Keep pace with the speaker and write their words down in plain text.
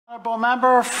Honorable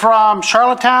member from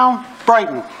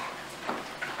Charlottetown-Brighton.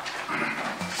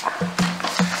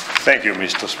 Thank you,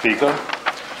 Mr. Speaker.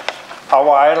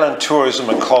 Our island tourism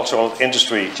and cultural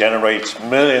industry generates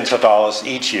millions of dollars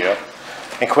each year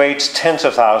and creates tens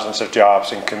of thousands of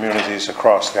jobs in communities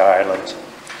across the island.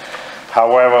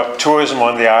 However, tourism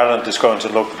on the island is going to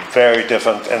look very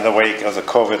different in the wake of the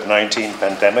COVID-19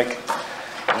 pandemic.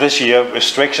 This year,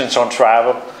 restrictions on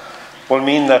travel will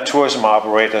mean that tourism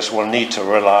operators will need to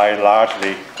rely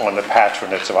largely on the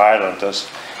patronage of islanders.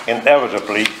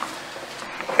 Inevitably,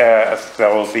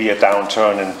 there will be a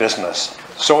downturn in business.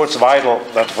 So it's vital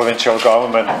that the provincial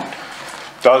government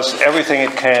does everything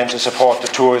it can to support the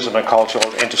tourism and cultural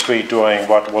industry during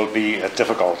what will be a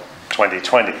difficult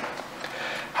 2020.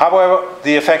 However,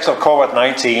 the effects of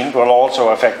COVID-19 will also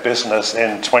affect business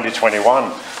in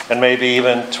 2021 and maybe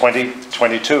even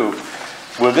 2022.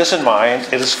 With this in mind,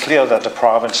 it is clear that the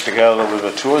province, together with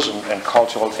the tourism and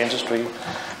cultural industry,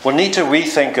 will need to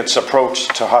rethink its approach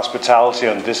to hospitality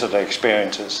and visitor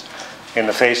experiences in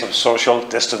the face of social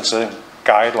distancing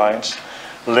guidelines,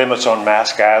 limits on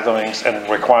mass gatherings, and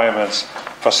requirements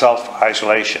for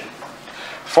self-isolation.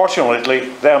 Fortunately,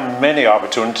 there are many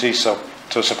opportunities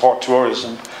to support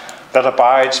tourism that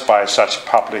abides by such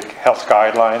public health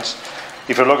guidelines.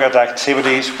 If you look at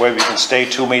activities where we can stay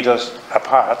 2 meters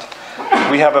apart,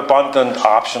 we have abundant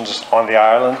options on the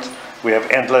island. We have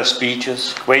endless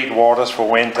beaches, great waters for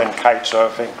wind and kite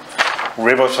surfing,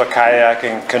 rivers for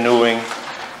kayaking, canoeing,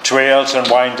 trails and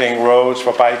winding roads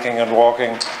for biking and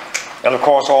walking, and of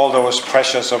course all those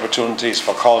precious opportunities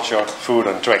for culture, food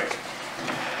and drink.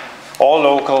 All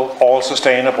local, all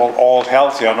sustainable, all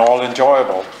healthy and all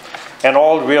enjoyable, and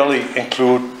all really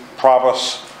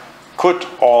could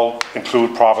all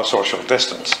include proper social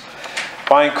distance.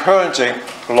 By encouraging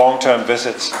long-term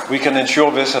visits, we can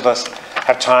ensure visitors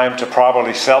have time to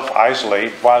properly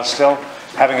self-isolate while still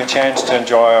having a chance to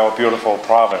enjoy our beautiful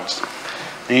province.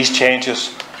 These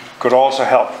changes could also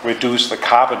help reduce the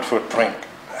carbon footprint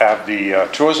of the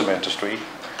tourism industry.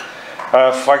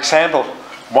 For example,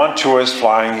 one tourist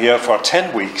flying here for a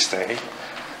 10-week stay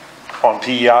on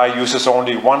PEI uses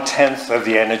only 1/10 of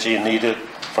the energy needed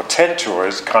for 10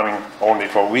 tourists coming only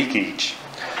for a week each.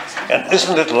 And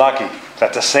isn't it lucky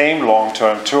that the same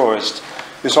long-term tourist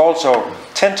is also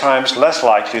 10 times less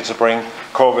likely to bring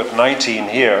COVID-19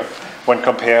 here when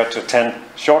compared to 10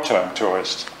 short-term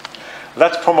tourists?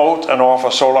 Let's promote and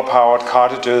offer solar-powered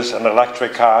cottages and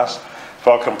electric cars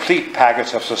for a complete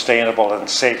package of sustainable and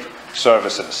safe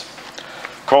services.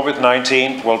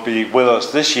 COVID-19 will be with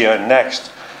us this year and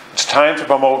next. It's time to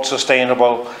promote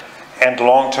sustainable and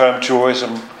long-term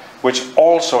tourism, which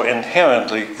also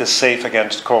inherently is safe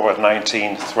against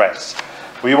COVID-19 threats.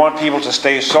 We want people to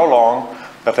stay so long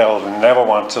that they'll never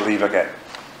want to leave again.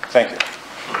 Thank you.